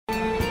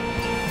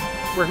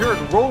We're here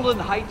at Rowland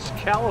Heights,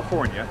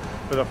 California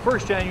for the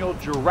first annual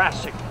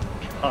Jurassic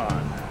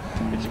Con.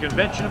 It's a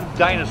convention of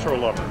dinosaur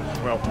lovers.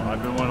 Well,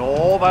 I've been one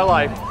all my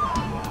life.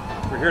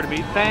 We're here to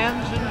meet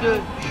fans and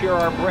to share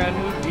our brand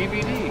new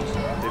DVDs.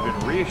 They've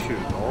been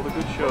reissued, all the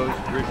good shows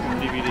reissued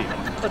on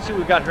DVD. Let's see what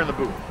we've got here in the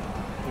booth.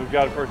 We've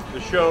got, of course, the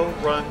show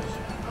runs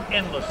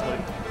endlessly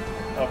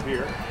up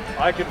here.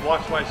 I could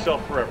watch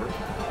myself forever.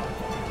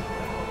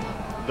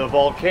 The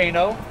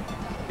volcano.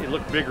 It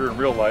looked bigger in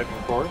real life,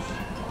 of course.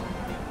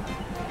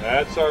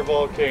 That's our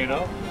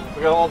volcano.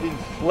 We got all the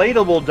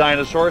inflatable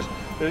dinosaurs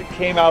that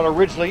came out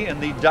originally in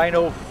the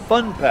Dino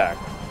Fun Pack.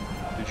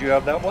 Did you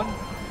have that one?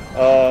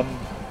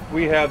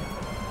 We have,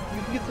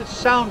 you can get the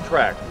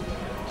soundtrack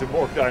to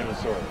more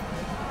dinosaurs.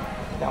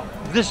 Now,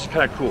 this is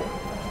kind of cool.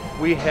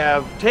 We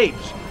have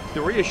tapes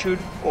that were issued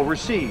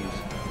overseas.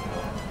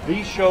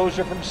 These shows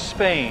are from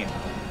Spain.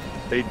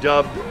 They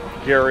dubbed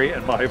Gary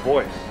and my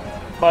voice.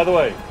 By the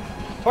way,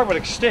 talk about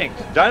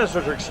extinct.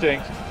 Dinosaurs are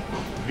extinct.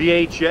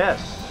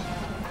 VHS.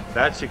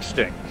 That's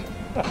extinct.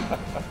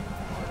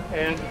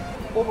 And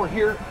over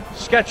here,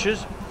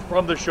 sketches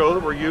from the show that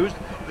were used.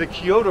 The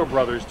Kyoto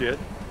brothers did.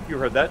 You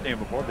heard that name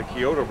before, the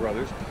Kyoto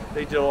brothers.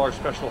 They did all our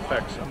special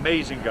effects.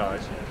 Amazing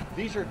guys.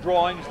 These are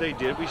drawings they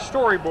did. We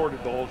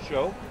storyboarded the whole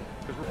show.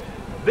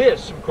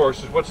 This, of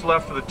course, is what's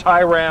left of the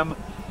Tyram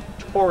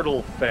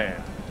Turtle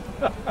fan.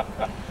 I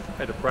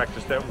had to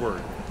practice that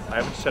word. I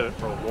haven't said it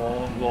for a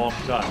long, long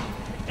time.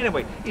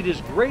 Anyway, it is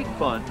great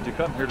fun to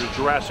come here to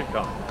Jurassic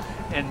Con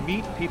and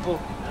meet people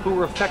who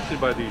were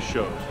affected by these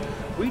shows.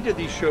 We did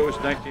these shows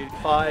in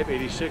 1985,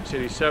 86,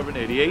 87,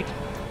 88,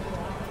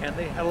 and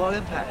they had a lot of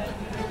impact.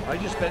 I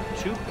just met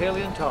two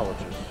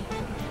paleontologists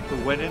who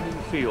went into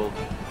the field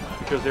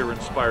because they were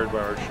inspired by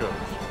our shows.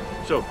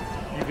 So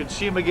you can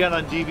see them again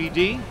on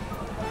DVD.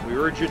 We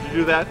urge you to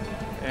do that,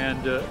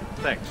 and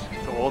thanks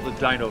to all the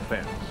dino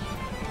fans.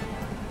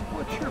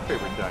 What's your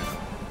favorite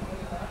dino?